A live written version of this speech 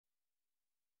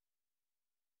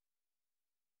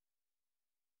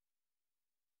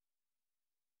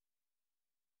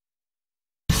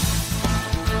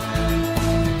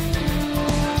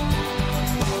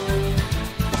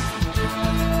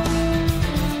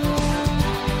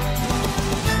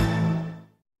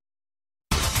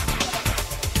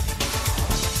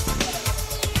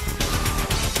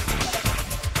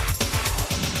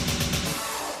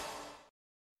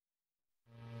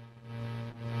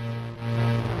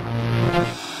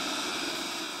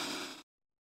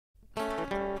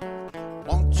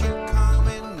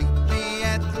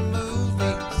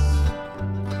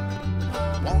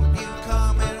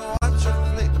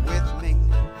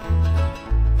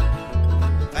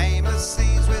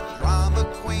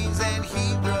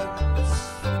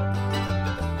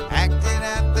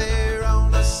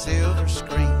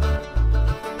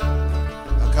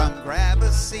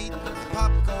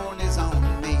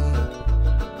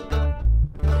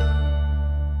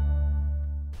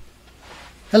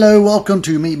Hello, welcome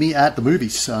to Meet Me at the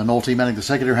Movies. Noel T. Manning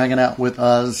II here, hanging out with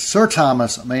Sir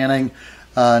Thomas Manning,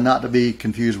 not to be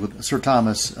confused with Sir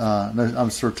Thomas. No, I'm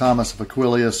Sir Thomas of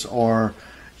Aquilius, or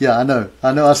I know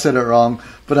I said it wrong,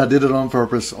 but I did it on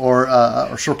purpose. Or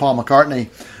Sir Paul McCartney,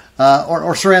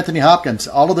 or Sir Anthony Hopkins.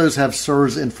 All of those have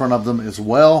sirs in front of them as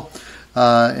well.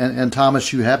 And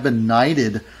Thomas, you have been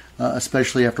knighted,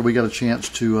 especially after we got a chance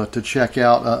to check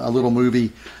out a little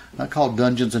movie called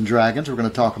Dungeons and Dragons. We're going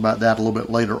to talk about that a little bit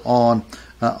later on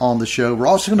the show. We're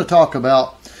also going to talk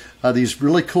about these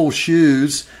really cool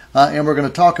shoes, and we're going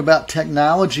to talk about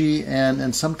technology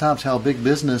and sometimes how big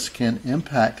business can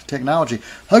impact technology.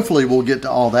 Hopefully we'll get to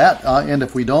all that, and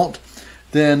if we don't,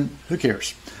 then who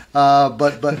cares?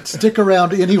 But stick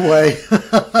around anyway.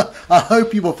 I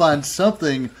hope you will find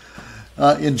something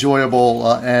enjoyable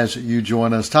as you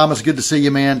join us. Thomas, good to see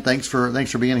you, man. Thanks for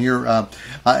being here.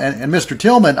 And Mr.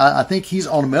 Tillman, I think he's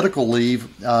on medical leave,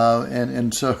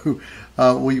 and so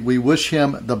we wish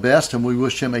him the best, and we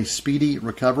wish him a speedy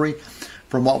recovery.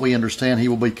 From what we understand, he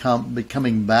will be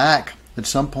coming back at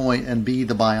some point and be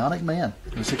the Bionic Man,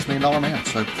 the $6 Million Man.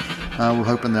 So we're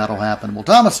hoping that'll happen. Well,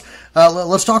 Thomas,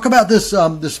 let's talk about this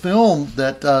film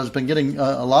that has been getting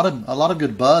a lot of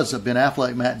good buzz. Ben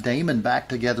Affleck, Matt Damon back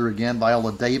together again,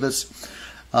 Viola Davis,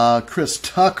 Chris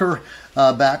Tucker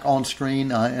back on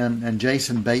screen, and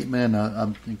Jason Bateman,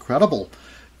 an incredible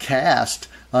cast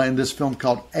in this film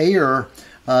called Air.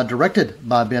 Directed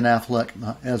by Ben Affleck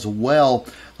as well,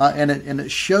 and it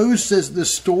shows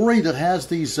this story that has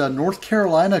these North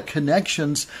Carolina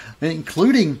connections,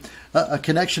 including a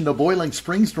connection to Boiling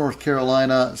Springs, North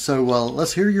Carolina. So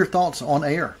let's hear your thoughts on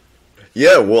Air.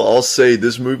 Yeah, well, I'll say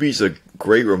this movie's a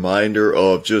great reminder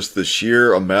of just the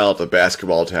sheer amount of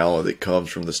basketball talent that comes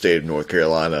from the state of North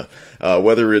Carolina.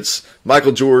 Whether it's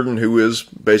Michael Jordan, who is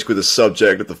basically the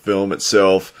subject of the film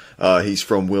itself. He's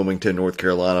from Wilmington, North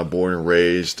Carolina, born and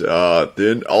raised.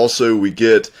 Then also we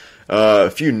get a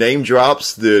few name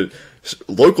drops that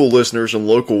local listeners and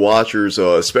local watchers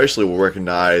especially will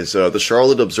recognize. The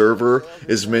Charlotte Observer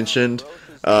is mentioned.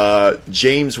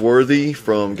 James Worthy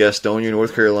from Gastonia,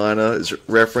 North Carolina is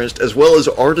referenced, as well as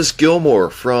Artis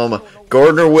Gilmore from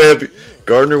Gardner-Webb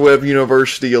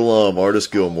University alum. Artis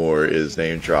Gilmore is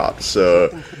name dropped.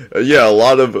 So, a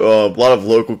lot of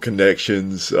local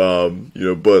connections.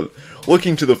 But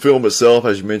looking to the film itself,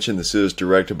 as you mentioned, this is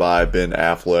directed by Ben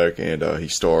Affleck, and he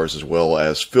stars as well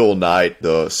as Phil Knight,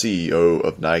 the CEO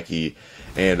of Nike.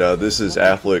 And this is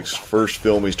Affleck's first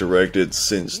film he's directed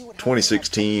since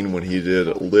 2016 when he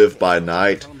did Live by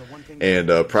Night. And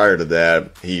prior to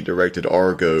that, he directed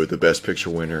Argo, the Best Picture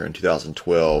winner, in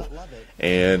 2012.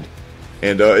 And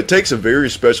it takes a very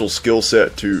special skill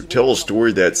set to tell a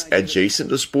story that's adjacent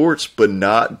to sports, but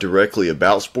not directly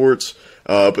about sports,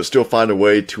 but still find a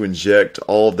way to inject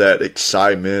all of that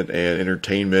excitement and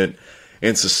entertainment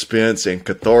and suspense and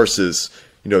catharsis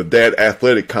that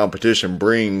athletic competition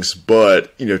brings,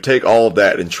 but, take all of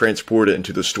that and transport it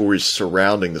into the stories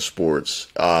surrounding the sports.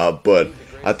 But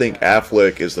I think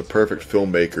Affleck is the perfect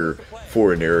filmmaker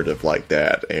for a narrative like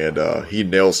that, and he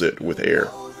nails it with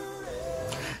Air.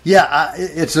 Yeah,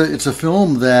 it's a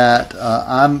film that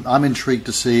I'm intrigued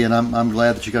to see, and I'm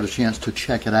glad that you got a chance to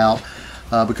check it out,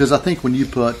 because I think when you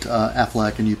put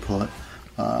Affleck and you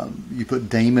put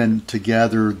Damon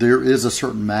together, there is a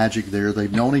certain magic there.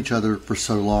 They've known each other for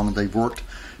so long. They've worked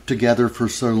together for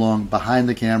so long behind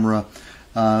the camera,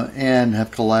 and have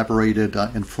collaborated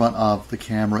in front of the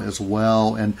camera as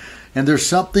well. And there's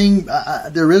something,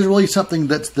 there is really something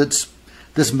that's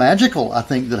magical, I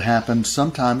think, that happens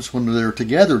sometimes when they're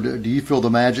together. Do you feel the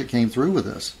magic came through with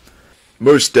this?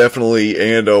 Most definitely,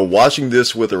 and watching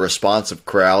this with a responsive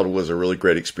crowd was a really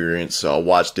great experience. I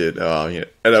watched it,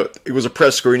 it was a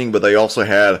press screening, but they also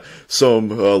had some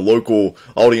local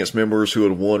audience members who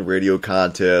had won radio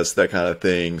contests, that kind of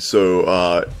thing.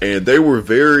 So, and they were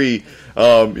very,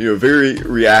 very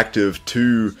reactive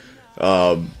to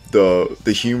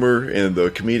the humor and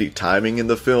the comedic timing in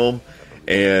the film.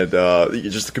 And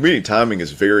just the comedic timing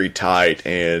is very tight,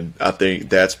 and I think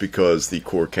that's because the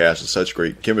core cast has such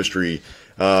great chemistry.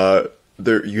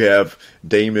 There you have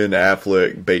Damon,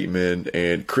 Affleck, Bateman,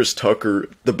 and Chris Tucker.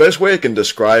 The best way I can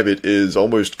describe it is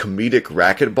almost comedic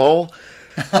racquetball.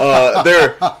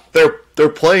 They're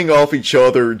playing off each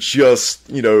other just,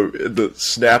 the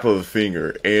snap of a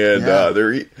finger. And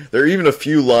there are even a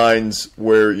few lines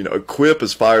where, a quip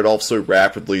is fired off so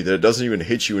rapidly that it doesn't even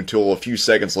hit you until a few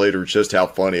seconds later just how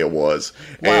funny it was.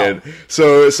 Wow. And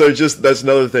so just that's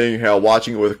another thing, how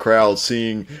watching it with a crowd,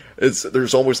 seeing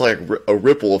there's almost like a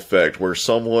ripple effect where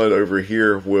someone over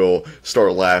here will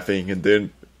start laughing, and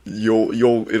then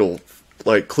it'll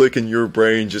like click in your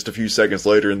brain just a few seconds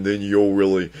later, and then you'll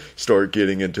really start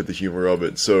getting into the humor of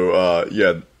it. So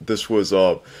yeah, this was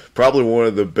probably one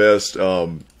of the best.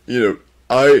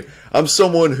 I'm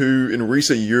someone who in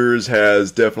recent years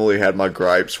has definitely had my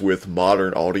gripes with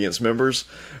modern audience members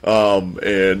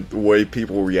and the way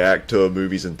people react to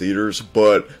movies in theaters.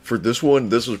 But for this one,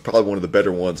 this was probably one of the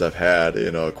better ones I've had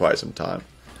in quite some time.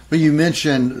 Well, you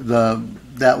mentioned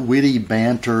that witty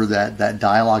banter, that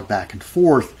dialogue back and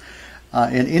forth.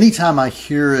 And anytime I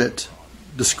hear it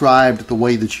described the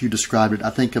way that you described it, I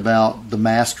think about the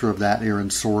master of that, Aaron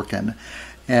Sorkin.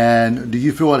 And do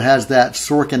you feel it has that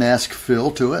Sorkin-esque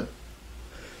feel to it?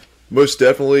 Most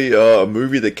definitely. A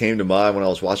movie that came to mind when I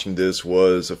was watching this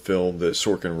was a film that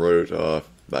Sorkin wrote,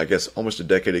 I guess almost a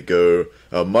decade ago,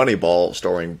 Moneyball,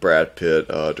 starring Brad Pitt,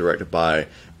 directed by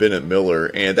Bennett Miller.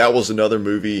 And that was another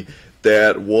movie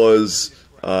that was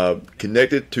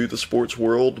connected to the sports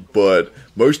world, but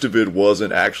most of it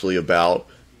wasn't actually about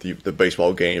the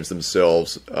baseball games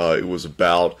themselves. It was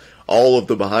about all of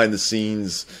the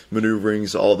behind-the-scenes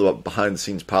maneuverings, all of the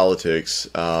behind-the-scenes politics,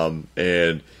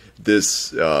 and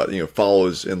this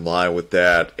follows in line with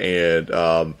that.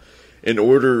 And in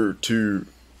order to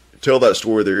tell that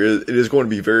story, it is going to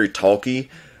be very talky,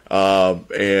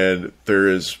 and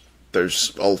there's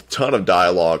a ton of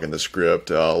dialogue in the script,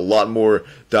 a lot more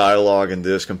dialogue in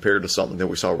this compared to something that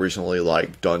we saw recently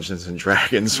like Dungeons and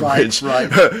Dragons, which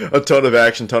a ton of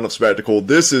action, ton of spectacle.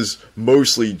 This is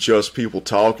mostly just people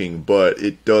talking, but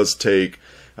it does take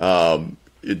a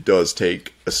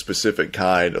specific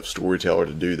kind of storyteller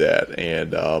to do that,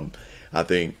 and I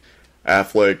think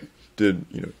Affleck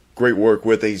did great work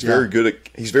with it. He's very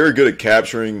good at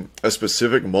capturing a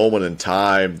specific moment in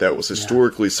time that was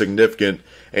historically significant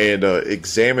and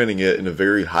examining it in a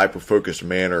very hyper-focused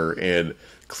manner and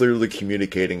clearly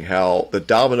communicating how the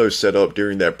dominoes set up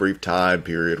during that brief time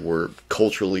period were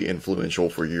culturally influential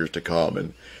for years to come.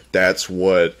 And that's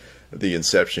what the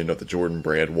inception of the Jordan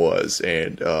brand was.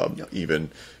 And even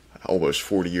almost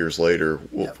 40 years later,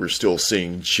 we're still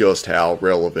seeing just how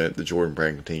relevant the Jordan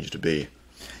brand continues to be.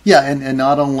 Yeah, and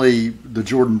not only the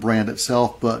Jordan brand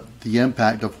itself, but the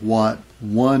impact of what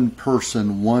one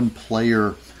person, one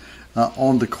player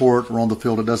on the court or on the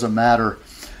field, it doesn't matter,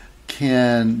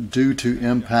 can do to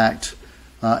impact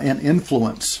and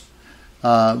influence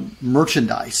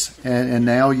merchandise. And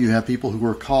now you have people who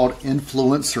are called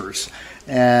influencers.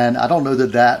 And I don't know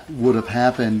that would have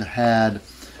happened had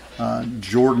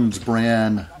Jordan's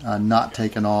brand not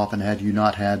taken off and had you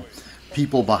not had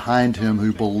people behind him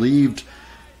who believed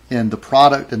in the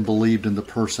product and believed in the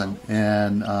person.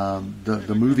 And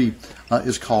the movie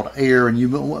is called Air.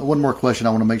 And one more question I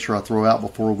want to make sure I throw out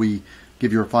before we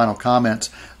give your final comments.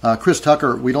 Chris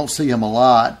Tucker, we don't see him a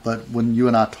lot, but when you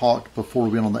and I talked before we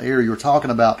went on the air, you were talking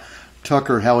about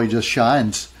Tucker, how he just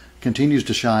continues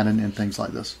to shine in things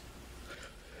like this.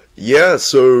 Yeah,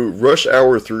 so Rush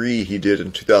Hour 3 he did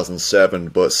in 2007,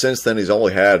 but since then he's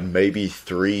only had maybe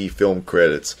 3 film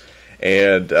credits.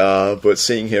 And but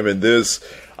seeing him in this,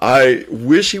 I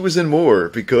wish he was in more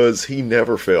because he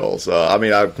never fails. I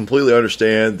mean, I completely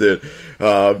understand that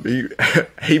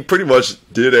he pretty much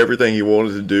did everything he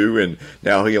wanted to do, and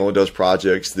now he only does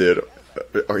projects that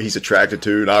he's attracted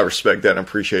to, and I respect that and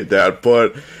appreciate that.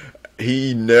 But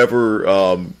he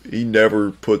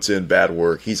never puts in bad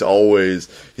work. He's always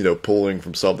pulling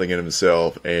from something in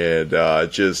himself, and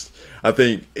I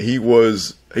think he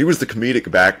was the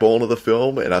comedic backbone of the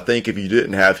film, and I think if you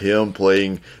didn't have him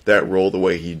playing that role the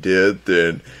way he did,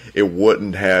 then it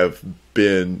wouldn't have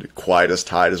been quite as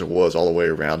tight as it was all the way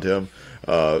around him.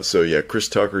 So yeah, Chris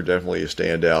Tucker definitely a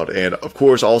standout, and of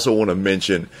course, I also want to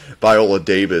mention Viola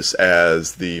Davis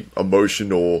as the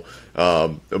emotional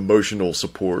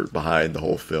support behind the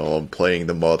whole film, playing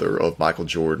the mother of Michael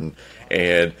Jordan.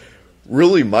 And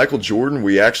really, Michael Jordan,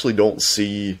 we actually don't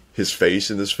see his face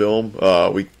in this film.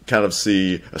 We kind of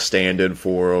see a stand-in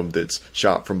for him that's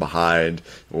shot from behind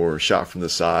or shot from the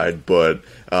side. But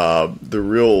the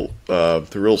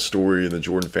real story in the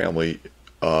Jordan family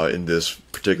in this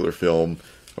particular film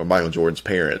are Michael Jordan's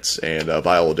parents, and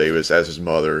Viola Davis as his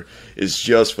mother is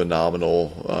just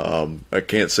phenomenal. I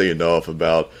can't say enough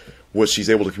about what she's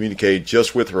able to communicate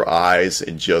just with her eyes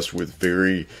and just with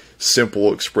very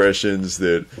simple expressions.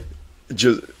 That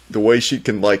just the way she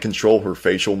can control her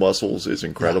facial muscles is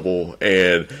incredible.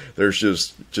 And there's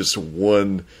just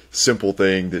one simple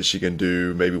thing that she can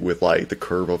do, maybe with the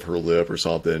curve of her lip or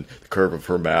something, the curve of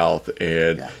her mouth,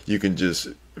 and you can just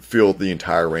feel the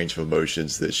entire range of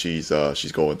emotions that she's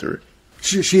going through.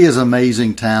 She is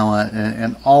amazing talent,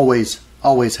 and always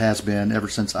has been ever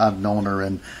since I've known her.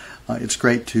 And it's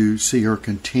great to see her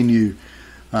continue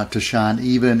to shine.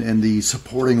 Even in the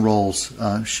supporting roles,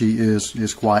 she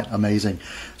is quite amazing.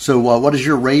 So, what is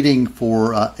your rating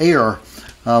for Air?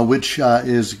 Which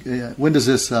is when does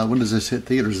this hit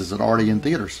theaters? Is it already in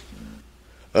theaters?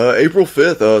 April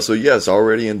 5th. So yeah, it's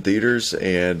already in theaters,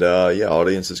 and yeah,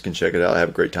 audiences can check it out. Have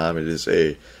a great time.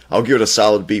 I'll give it a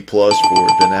solid B plus for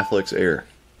Ben Affleck's Air.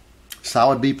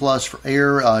 Solid B plus for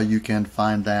Air. You can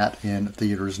find that in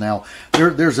theaters now.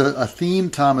 There's a theme,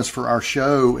 Thomas, for our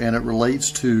show, and it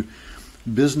relates to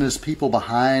business people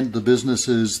behind the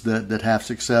businesses that have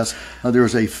success.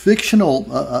 There's a fictional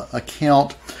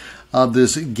account of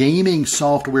this gaming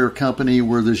software company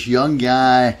where this young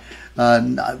guy,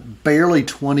 barely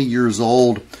 20 years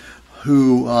old,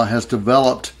 who has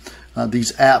developed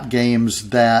these app games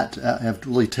that have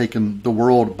really taken the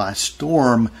world by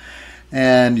storm.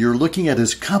 And you're looking at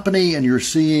his company and you're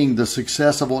seeing the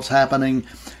success of what's happening.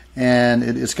 And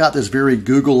it's got this very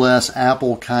Google-esque,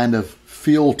 Apple kind of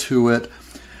feel to it.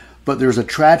 But there's a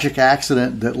tragic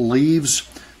accident that leaves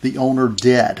the owner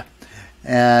dead.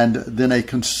 And then a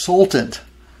consultant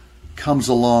comes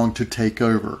along to take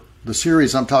over. The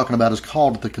series I'm talking about is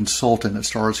called The Consultant. It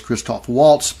stars Christoph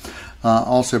Waltz,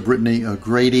 also Brittany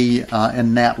O'Grady,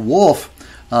 and Nat Wolff.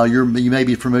 You may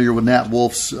be familiar with Nat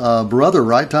Wolff's brother,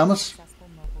 right, Thomas?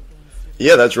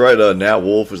 Yeah, that's right. Nat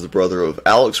Wolff is the brother of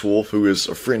Alex Wolff, who is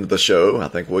a friend of the show. I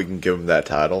think we can give him that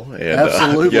title. And,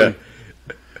 absolutely. Yeah.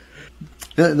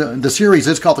 The series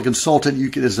is called The Consultant. You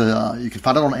can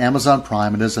find it on Amazon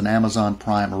Prime. It is an Amazon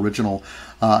Prime original.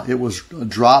 It was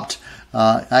dropped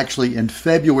actually in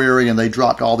February, and they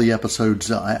dropped all the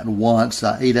episodes at once,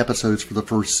 8 episodes for the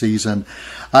first season.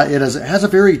 It has a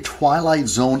very Twilight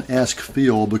Zone-esque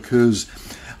feel because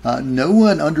no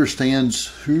one understands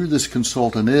who this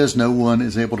consultant is. No one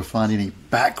is able to find any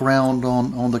background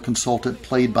on the consultant,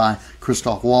 played by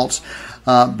Christoph Waltz.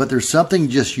 But there's something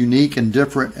just unique and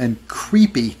different and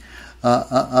creepy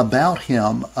about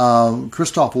him.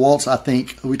 Christoph Waltz, I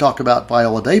think, we talk about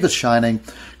Viola Davis shining.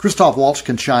 Christoph Waltz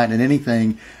can shine in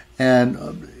anything.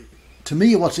 And to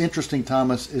me, what's interesting,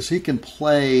 Thomas, is he can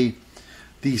play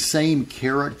the same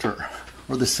character,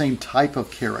 or the same type of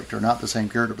character, not the same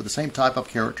character, but the same type of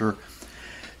character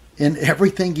in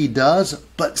everything he does,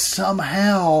 but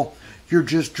somehow you're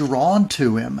just drawn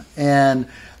to him. And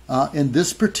in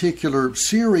this particular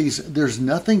series, there's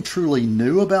nothing truly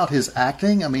new about his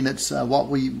acting. I mean, it's what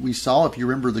we saw, if you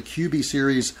remember the QB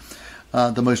series,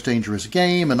 The Most Dangerous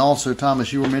Game, and also,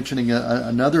 Thomas, you were mentioning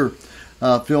another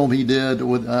film he did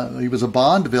with, he was a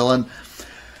Bond villain.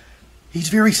 He's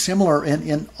very similar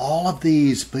in all of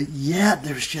these, but yet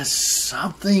there's just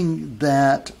something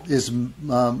that is,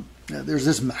 there's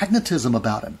this magnetism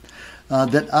about him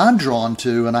that I'm drawn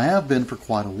to, and I have been for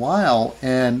quite a while,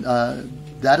 and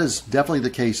that is definitely the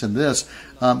case in this.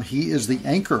 He is the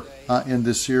anchor in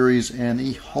this series, and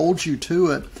he holds you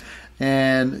to it,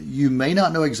 and you may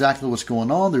not know exactly what's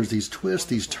going on. There's these twists,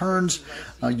 these turns.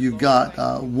 You've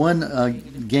got one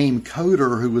game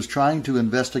coder who was trying to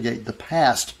investigate the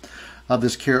past of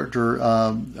this character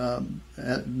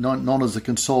known as the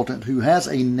Consultant, who has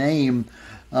a name,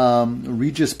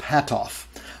 Regis Patoff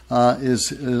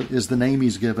is the name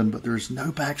he's given, but there's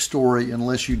no backstory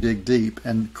unless you dig deep.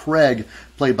 And Craig,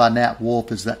 played by Nat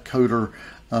Wolff, is that coder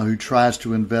who tries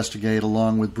to investigate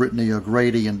along with Brittany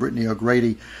O'Grady, and Brittany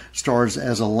O'Grady stars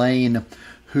as Elaine,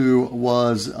 who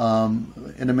was an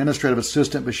administrative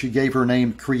assistant, but she gave her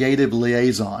name Creative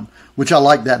Liaison, which I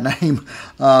like that name.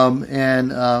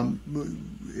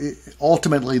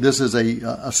 Ultimately, this is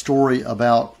a story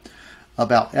about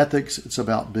ethics. It's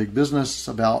about big business. It's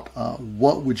about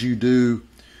what would you do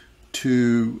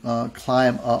to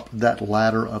climb up that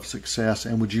ladder of success,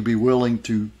 and would you be willing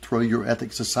to throw your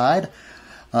ethics aside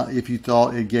if you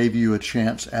thought it gave you a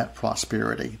chance at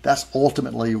prosperity? That's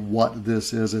ultimately what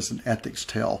this is. It's an ethics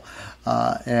tale,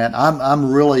 and I'm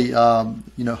really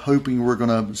hoping we're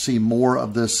going to see more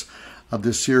of this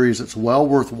series. It's well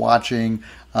worth watching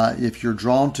if you're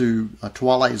drawn to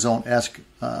Twilight Zone-esque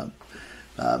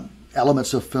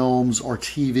elements of films or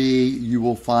TV. You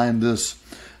will find this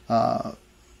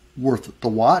worth the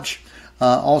watch.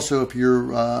 Also, if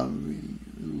you're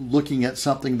looking at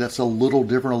something that's a little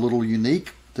different, a little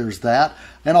unique, there's that.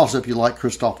 And also, if you like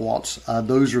Christoph Waltz,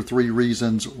 those are 3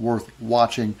 reasons worth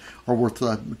watching or worth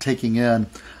taking in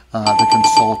The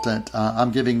Consultant.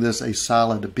 I'm giving this a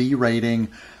solid B rating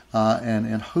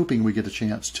and hoping we get a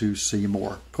chance to see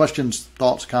more. Questions,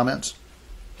 thoughts, comments?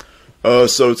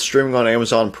 So it's streaming on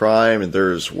Amazon Prime, and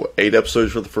there's 8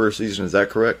 episodes for the first season. Is that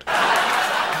correct?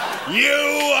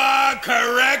 You are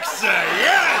correct, sir.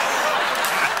 Yes!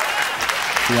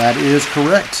 That is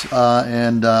correct.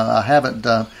 And I haven't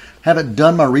Haven't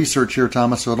done my research here,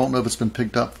 Thomas, so I don't know if it's been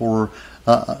picked up for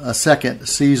a second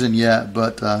season yet.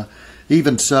 But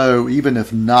even so, even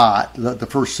if not, the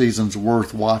first season's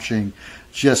worth watching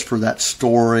just for that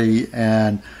story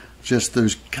and just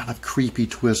those kind of creepy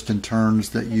twists and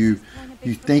turns that you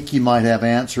think you might have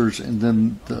answers, and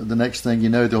then the next thing you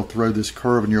know, they'll throw this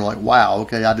curve, and you're like, wow,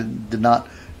 okay, I did not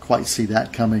quite see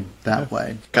that coming that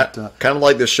way. Kind of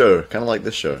like this show.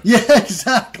 Yeah,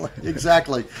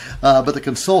 exactly. But The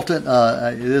Consultant,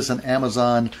 it is an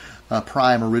Amazon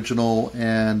Prime original,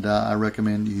 and I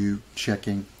recommend you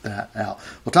checking that out.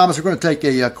 Well, Thomas, we're going to take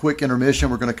a quick intermission.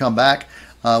 We're going to come back.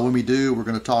 When we do, we're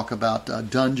going to talk about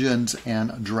Dungeons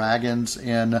and Dragons,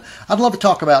 and I'd love to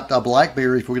talk about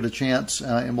BlackBerry if we get a chance,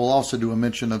 and we'll also do a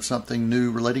mention of something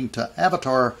new relating to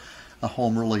Avatar, a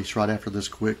home release, right after this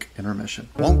quick intermission.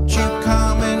 Won't you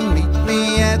come and meet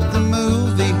me at the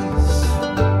movies?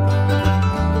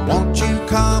 Won't you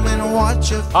come and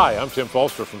watch a... Hi, I'm Tim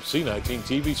Foster from C19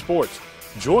 TV Sports.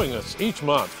 Join us each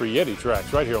month for Yeti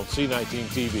Tracks right here on C19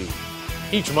 TV.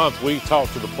 Each month we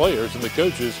talk to the players and the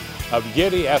coaches of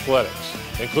Yeti Athletics,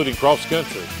 including cross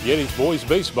country, Yeti's boys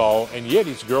baseball, and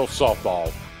Yeti's girls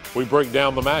softball. We break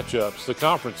down the matchups, the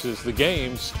conferences, the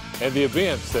games, and the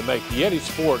events that make Yeti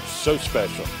sports so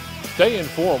special. Stay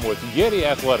informed with Yeti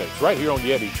Athletics right here on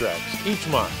Yeti Tracks each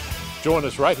month. Join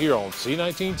us right here on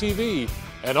C19 TV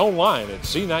and online at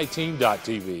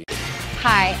c19.tv.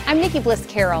 Hi, I'm Nikki Bliss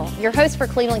Carroll, your host for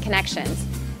Cleveland Connections,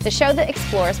 the show that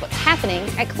explores what's happening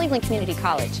at Cleveland Community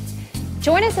College.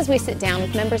 Join us as we sit down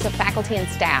with members of faculty and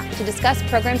staff to discuss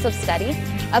programs of study,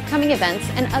 upcoming events,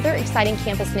 and other exciting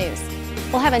campus news.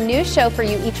 We'll have a new show for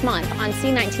you each month on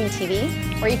C19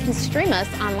 TV, or you can stream us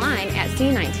online at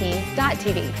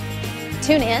c19.tv.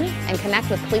 Tune in and connect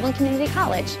with Cleveland Community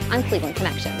College on Cleveland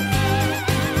Connections.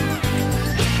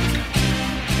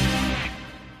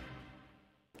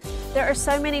 There are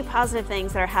so many positive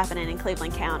things that are happening in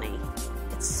Cleveland County.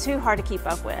 It's too hard to keep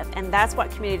up with, and that's what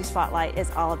Community Spotlight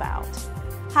is all about.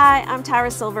 Hi, I'm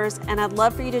Tyra Silvers, and I'd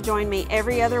love for you to join me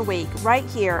every other week right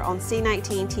here on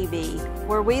C19 TV,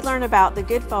 where we learn about the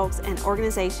good folks and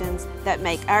organizations that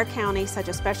make our county such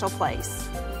a special place.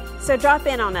 So drop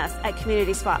in on us at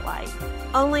Community Spotlight,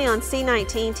 only on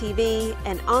C19 TV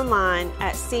and online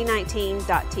at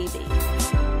c19.tv.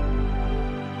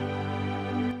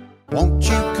 Won't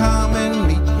you come and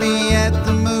meet me at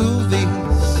the movies?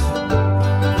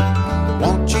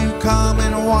 Won't you come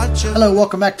and watch a... Hello,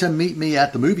 welcome back to Meet Me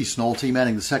at the Movies. Noel T.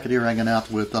 Manning the second here, hanging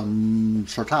out with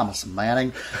Sir Thomas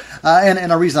Manning. And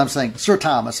the reason I'm saying Sir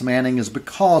Thomas Manning is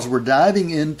because we're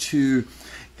diving into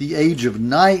the age of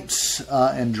knights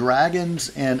and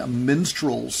dragons and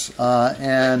minstrels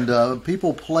and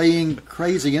people playing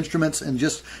crazy instruments and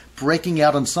just breaking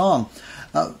out in song.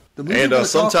 And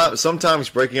sometimes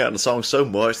breaking out in a song so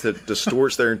much that it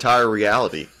distorts their entire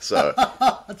reality. So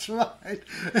that's right.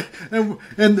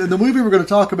 And the movie we're going to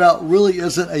talk about really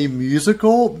isn't a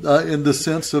musical in the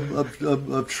sense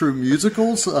of true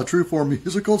musicals, true form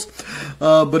musicals,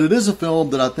 but it is a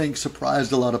film that I think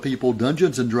surprised a lot of people.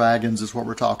 Dungeons and Dragons is what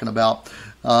we're talking about.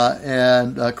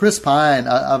 And Chris Pine,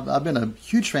 I've been a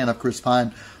huge fan of Chris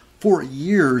Pine for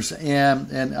years,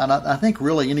 and I think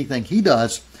really anything he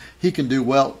does, he can do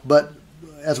well. But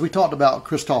as we talked about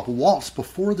Christoph Waltz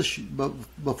before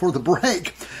the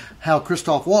break, how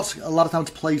Christoph Waltz a lot of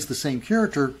times plays the same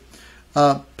character.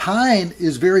 Pine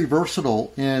is very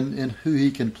versatile in who he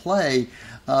can play,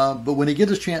 but when he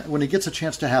gets a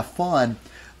chance to have fun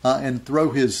and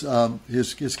throw his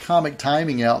comic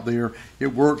timing out there, it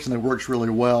works, and it works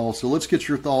really well. So let's get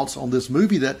your thoughts on this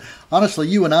movie that honestly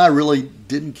you and I really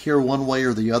didn't care one way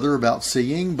or the other about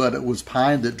seeing, but it was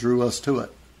Pine that drew us to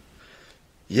it.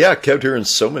 Yeah, I kept hearing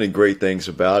so many great things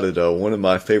about it. One of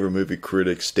my favorite movie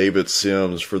critics, David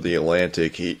Sims for The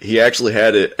Atlantic, he actually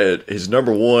had it at his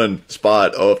number one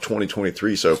spot of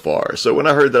 2023 so far. So when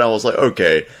I heard that, I was like,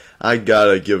 okay, I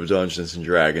gotta give Dungeons and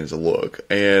Dragons a look.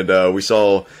 And we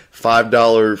saw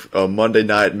 $5 Monday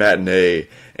night matinee,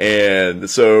 and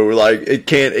so like it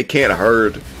can't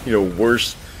hurt. You know,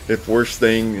 if worst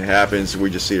thing happens, we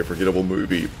just see a forgettable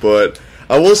movie. But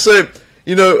I will say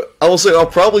I'll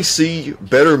probably see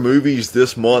better movies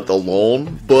this month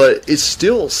alone, but it's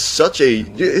still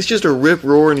it's just a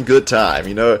rip-roaring good time.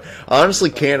 You know, I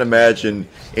honestly can't imagine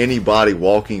anybody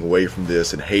walking away from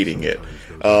this and hating it.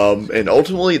 And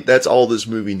ultimately, that's all this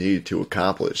movie needed to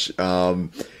accomplish.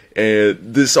 And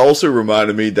this also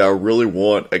reminded me that I really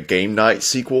want a Game Night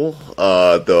sequel.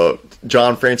 The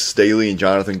John Francis Daly and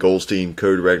Jonathan Goldstein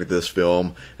co-directed this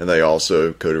film, and they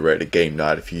also co-directed Game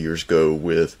Night a few years ago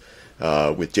with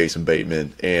Jason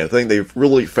Bateman, and I think they've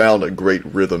really found a great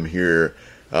rhythm here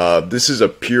This is a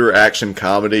pure action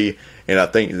comedy, and I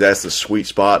think that's the sweet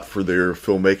spot for their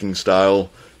filmmaking style.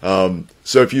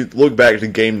 So if you look back to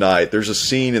Game Night, there's a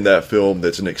scene in that film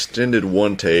that's an extended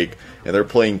one take, and they're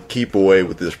playing keep away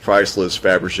with this priceless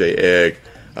Fabergé egg.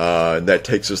 And that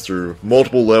takes us through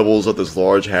multiple levels of this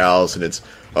large house, and it's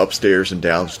upstairs and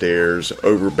downstairs,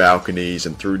 over balconies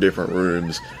and through different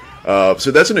rooms.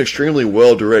 So that's an extremely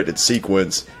well-directed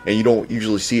sequence, and you don't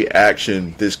usually see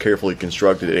action this carefully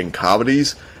constructed in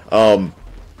comedies.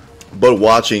 But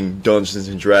watching Dungeons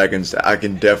and Dragons, I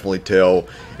can definitely tell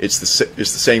it's the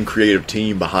same creative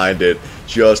team behind it,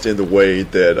 just in the way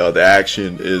that the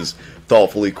action is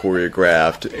thoughtfully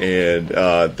choreographed, and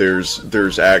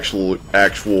there's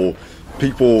actual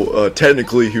people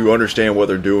technically who understand what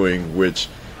they're doing, which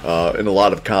in a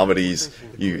lot of comedies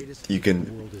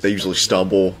they usually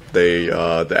stumble.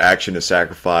 The action is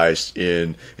sacrificed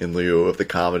in lieu of the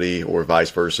comedy, or vice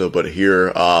versa. But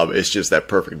here, it's just that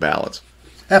perfect balance.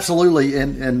 Absolutely,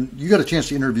 and you got a chance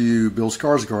to interview Bill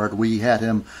Skarsgård. We had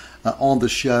him on the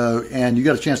show, and you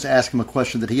got a chance to ask him a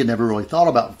question that he had never really thought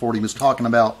about before. He was talking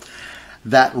about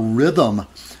that rhythm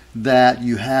that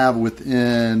you have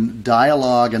within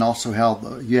dialogue, and also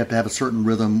how you have to have a certain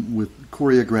rhythm with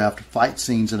choreographed fight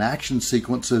scenes and action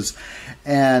sequences.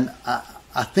 And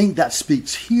I think that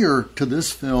speaks here to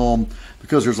this film,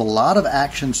 because there's a lot of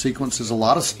action sequences, a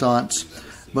lot of stunts,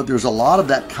 but there's a lot of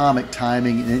that comic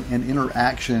timing and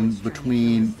interaction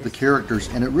between the characters.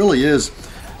 And it really is,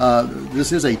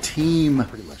 this is a teen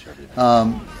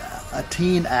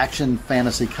action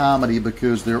fantasy comedy,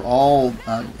 because they're all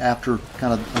after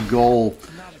kind of a goal.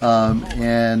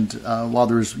 And while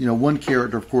there's one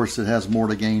character, of course, that has more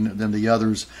to gain than the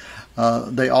others,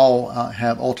 they all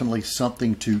have ultimately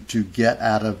something to get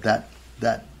out of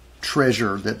that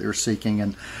treasure that they're seeking.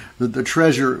 And the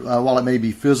treasure, while it may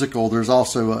be physical, there's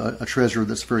also a treasure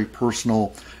that's very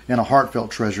personal, and a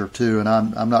heartfelt treasure too. And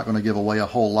I'm not going to give away a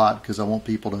whole lot, because I want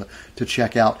people to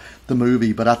check out the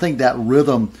movie. But I think that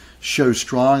rhythm shows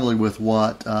strongly with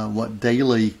what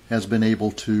Daly has been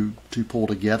able to pull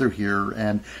together here.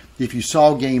 And if you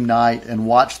saw Game Night and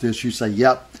watched this, you say,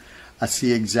 "Yep, I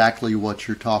see exactly what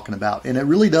you're talking about." And it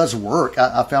really does work.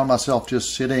 I found myself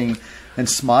just sitting and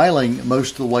smiling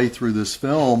most of the way through this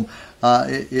film.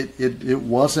 It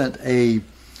wasn't a,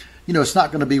 it's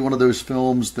not going to be one of those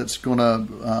films that's I'm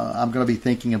going to be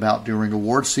thinking about during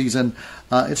award season.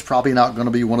 It's probably not going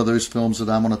to be one of those films that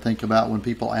I'm going to think about when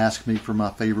people ask me for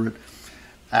my favorite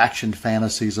action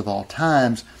fantasies of all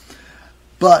times.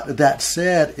 But that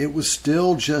said, it was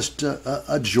still just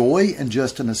a joy, and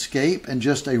just an escape, and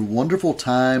just a wonderful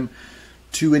time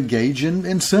to engage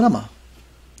in cinema.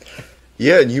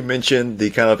 Yeah, and you mentioned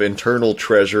the kind of internal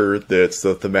treasure that's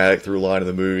the thematic through line of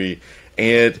the movie.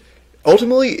 And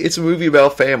ultimately, it's a movie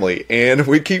about family. And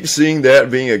we keep seeing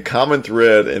that being a common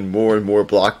thread in more and more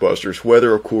blockbusters,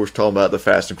 whether, of course, talking about the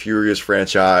Fast and Furious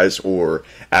franchise, or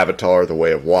Avatar: The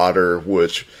Way of Water,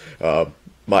 which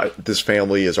this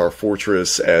family is our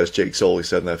fortress, as Jake Sully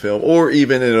said in that film, or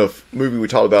even in a movie we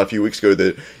talked about a few weeks ago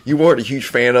that you weren't a huge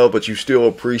fan of, but you still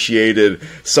appreciated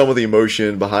some of the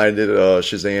emotion behind it,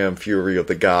 Shazam! Fury of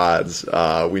the Gods.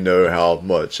 We know how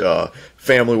much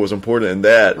family was important in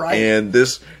that. Right. And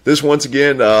this once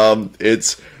again,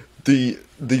 it's the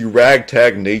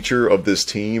ragtag nature of this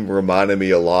team reminded me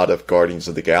a lot of Guardians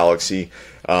of the Galaxy.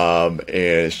 And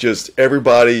it's just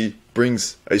everybody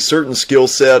brings a certain skill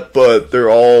set, but they're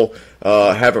all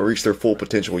haven't reached their full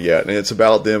potential yet. And it's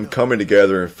about them coming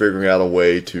together and figuring out a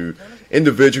way to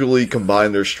individually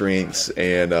combine their strengths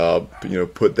and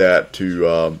put that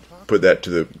to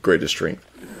the greatest strength.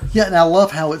 Yeah, and I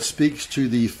love how it speaks to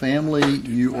the family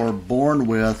you are born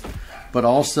with, but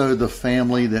also the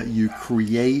family that you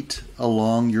create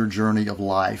along your journey of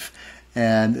life.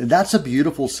 And that's a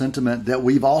beautiful sentiment that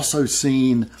we've also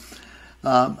seen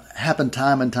happen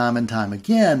time and time and time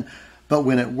again. But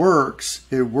when it works,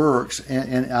 it works.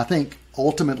 And I think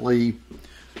ultimately,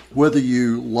 whether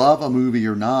you love a movie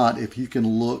or not, if you can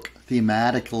look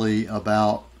thematically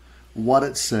about what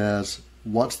it says,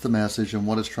 what's the message, and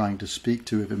what it's trying to speak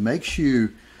to, if it makes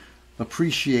you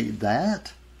appreciate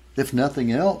that, if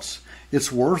nothing else,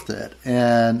 it's worth it.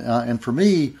 And for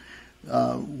me,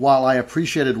 while I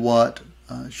appreciated what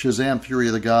Shazam! Fury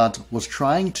of the Gods was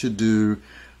trying to do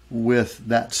with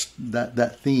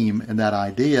that theme and that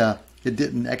idea, it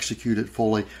didn't execute it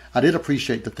fully. I did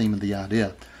appreciate the theme and the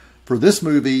idea. For this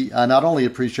movie, I not only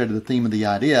appreciated the theme and the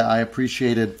idea, I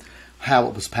appreciated how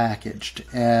it was packaged.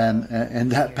 And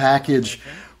that package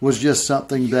was just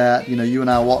something that, you and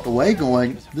I walked away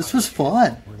going, this was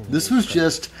fun. This was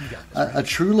just a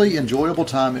truly enjoyable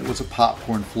time. It was a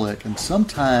popcorn flick. And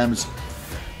sometimes,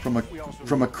 from a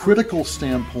from a critical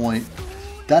standpoint,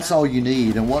 that's all you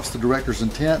need. And what's the director's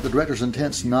intent? The director's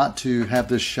intent's not to have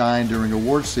this shine during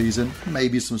award season,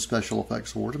 maybe some special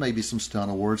effects awards, maybe some stunt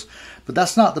awards, but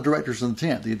that's not the director's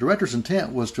intent. The director's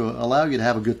intent was to allow you to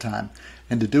have a good time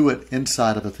and to do it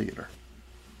inside of a theater.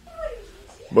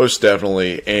 Most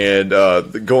definitely. And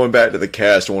going back to the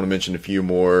cast, I want to mention a few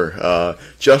more.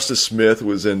 Justice Smith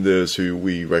was in this, who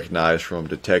we recognized from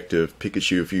Detective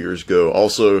Pikachu a few years ago.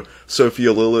 Also, Sophia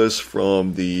Lillis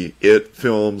from the It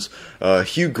films.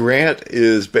 Hugh Grant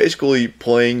is basically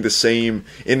playing the same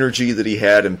energy that he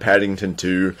had in Paddington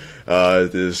 2.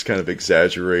 This kind of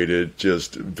exaggerated,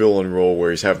 just villain role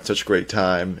where he's having such a great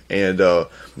time. And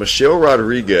Michelle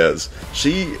Rodriguez,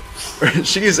 she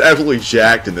is absolutely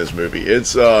jacked in this movie.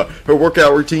 It's her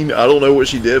workout routine. I don't know what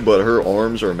she did, but her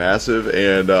arms are massive.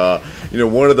 And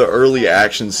one of the early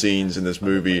action scenes in this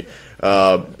movie,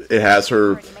 it has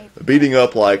her beating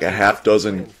up like a half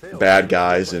dozen bad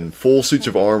guys in full suits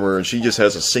of armor, and she just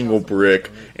has a single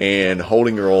brick and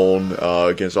holding her own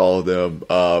against all of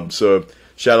them. So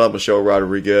shout out Michelle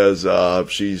Rodriguez.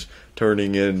 She's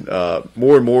turning in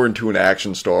more and more into an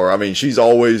action star. I mean, she's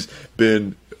always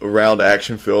been around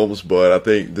action films, but I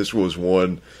think this was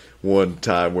one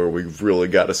time where we really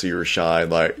got to see her shine.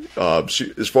 Like,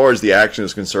 as far as the action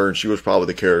is concerned, she was probably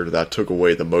the character that I took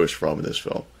away the most from in this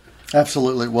film.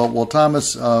 Absolutely. Well,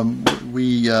 Thomas,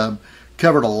 we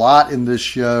covered a lot in this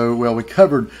show. Well, we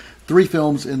covered 3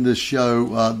 films in this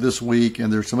show this week,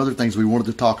 and there's some other things we wanted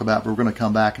to talk about, but we're going to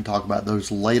come back and talk about those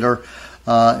later,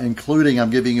 including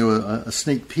I'm giving you a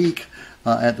sneak peek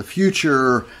at the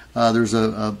future. There's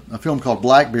a film called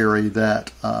Blackberry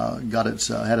that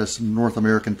had its North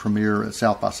American premiere at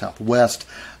South by Southwest.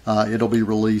 It'll be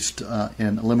released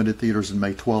in limited theaters in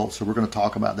May 12th, so we're going to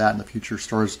talk about that in the future.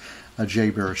 Stars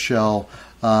Jay Baruchel.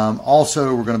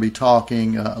 Also, we're going to be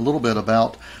talking a little bit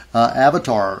about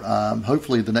Avatar.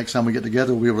 Hopefully, the next time we get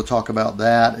together, we'll be able to talk about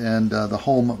that and the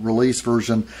home release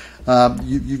version.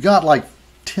 You've got like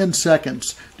 10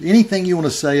 seconds. Anything you want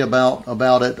to say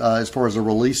about it as far as the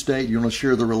release date? You want to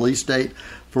share the release date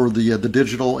for the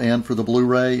digital and for the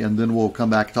Blu-ray, and then we'll come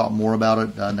back and talk more about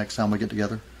it next time we get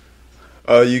together?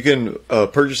 You can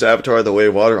purchase Avatar: The Way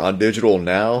of Water on digital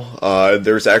now.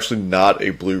 There's actually not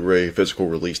a Blu-ray physical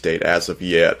release date as of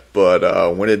yet,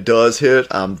 but when it does hit,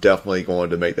 I'm definitely going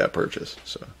to make that purchase.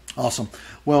 So awesome.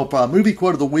 Well, movie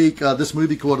quote of the week. This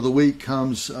movie quote of the week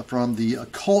comes from the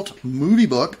Occult Movie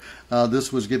Book.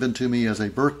 This was given to me as a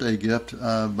birthday gift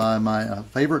by my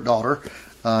favorite daughter,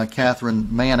 Catherine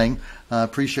Manning.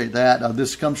 Appreciate that.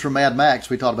 This comes from Mad Max.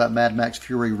 We talked about Mad Max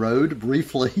Fury Road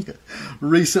briefly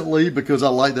recently because I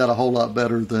like that a whole lot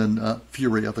better than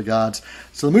Fury of the Gods.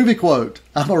 So the movie quote,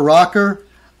 I'm a rocker,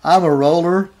 I'm a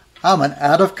roller, I'm an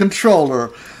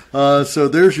out-of-controller. So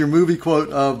there's your movie quote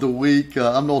of the week.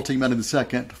 I'm Noel T. Manning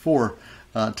II for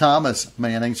Thomas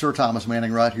Manning, Sir Thomas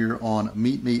Manning, right here on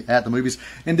Meet Me at the Movies.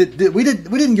 And we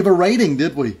didn't give a rating,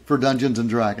 did we, for Dungeons and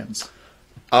Dragons?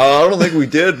 I don't think we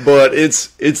did, but it's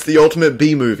the ultimate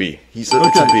B movie. He said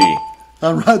it's a B.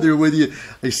 I'm right there with you.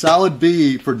 A solid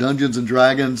B for Dungeons and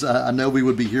Dragons. I know we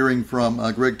would be hearing from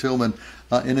Greg Tillman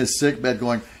in his sickbed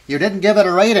going, you didn't give it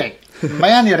a rating.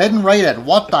 Man, you didn't rate it.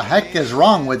 What the heck is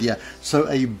wrong with you? So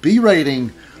a B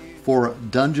rating for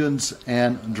Dungeons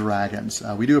and Dragons.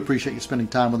 We do appreciate you spending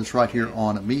time with us right here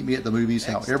on Meet Me at the Movies,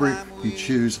 however you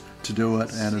choose to do it.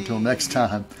 And until next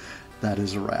time, that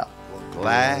is a wrap.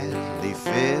 Gladly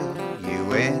fill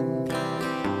you in.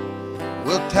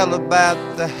 We'll tell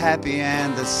about the happy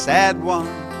and the sad ones.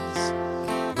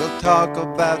 We'll talk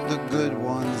about the good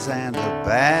ones and the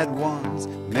bad ones.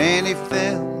 Many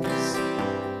films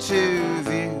to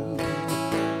view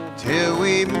till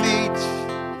we meet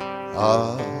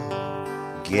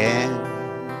again.